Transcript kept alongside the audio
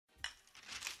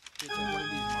One of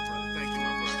these, my brother. Thank you,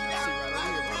 my brother. I see right over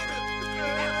here, my brother.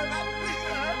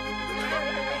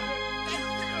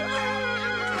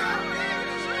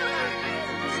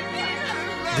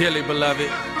 Dearly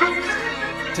beloved,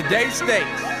 today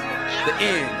states the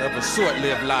end of a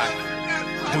short-lived life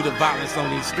due to violence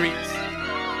on these streets.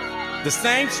 The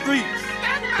same streets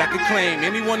that could claim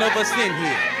any one of us in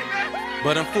here.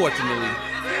 But unfortunately,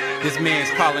 this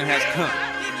man's calling has come.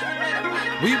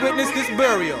 We witnessed this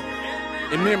burial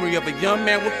in memory of a young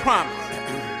man with promise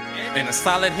and a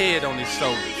solid head on his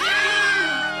shoulders.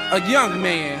 A young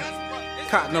man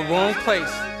caught in the wrong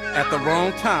place at the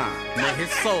wrong time. May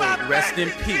his soul rest in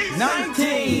peace.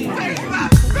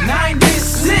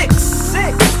 1996.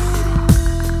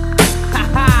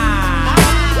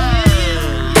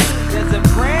 There's a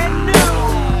brand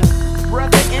new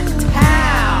brother in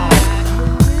town.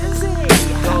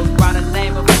 Goes by the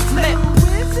name of Flip.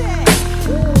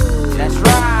 That's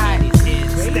right.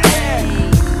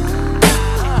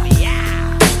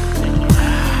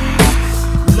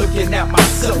 Looking at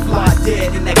myself lie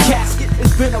dead in that casket.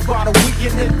 It's been about a week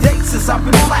and a day since I've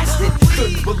been blasted.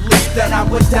 Couldn't believe that I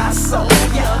would die so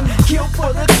young. Killed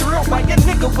for the thrill by a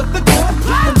nigga with a gun.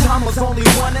 The time was only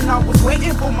one and I was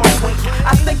waiting for my wake.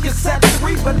 I think it's at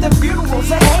 3, but the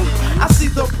funeral's at 8. I see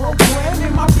the program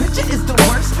and my picture is the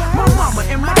worst. My mama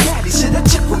and my daddy should've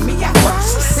checked with me at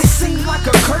first. It seemed like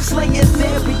a curse laying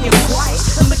there being quiet.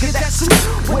 And look at that suit,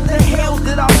 what the hell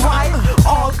did I buy?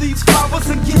 All these flowers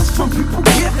and gifts from people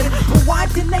giving, but why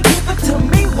didn't they give it to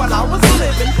me while I was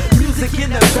living? Music in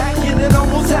the back and it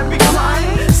almost had me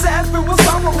crying. Sad for was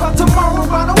sorrow about tomorrow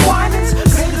by the whinings.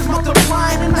 Pain is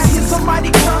multiplying and I hear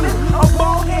somebody coming. A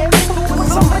bald head nigga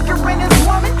with some liquor in his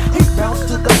woman. He bounced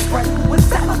to the front, who was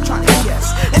that? I'm trying to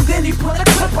guess. And then he put a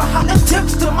clip of how it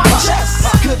tips to my chest.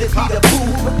 Could it be the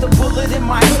fool with the bullet in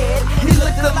my head? He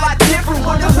looked a lot different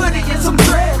with a hoodie and some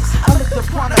dreads. I looked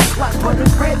upon a clock, but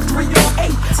it read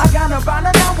 3:08. I got about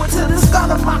an hour to the start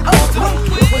of my own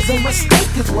week. It was a mistake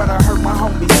is what I heard my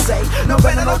homies say. No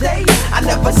better no day, I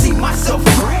never see myself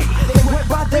gray. They went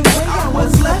by their way, I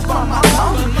was left by my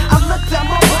lonely. I looked at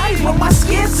my body, but my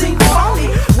skin seemed phony.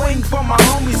 Waiting for my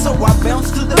homies, so I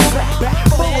bounced to the back.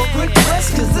 For a good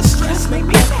rest, cause the stress made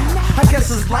me mad. I guess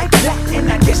it's like that,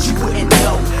 and I guess you wouldn't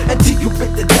know until you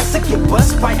bit the dust and get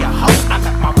buzzed by your hoe. I'm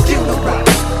at my funeral.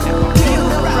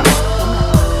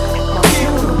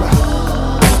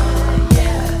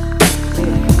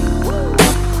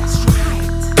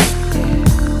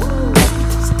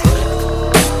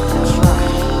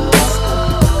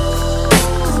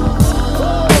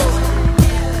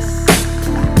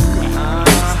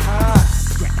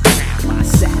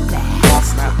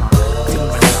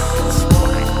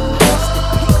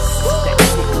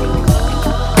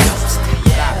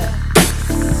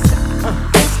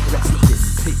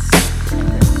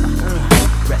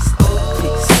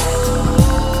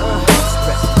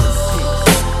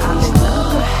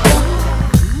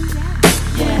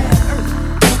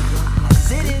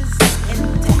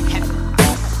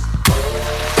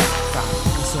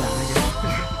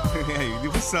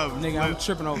 What's up, Nigga, I'm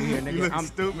tripping over here, nigga. You look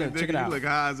stupid, check nigga. it out. You look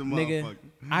high as a motherfucker. Nigga,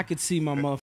 I could see my motherfucker.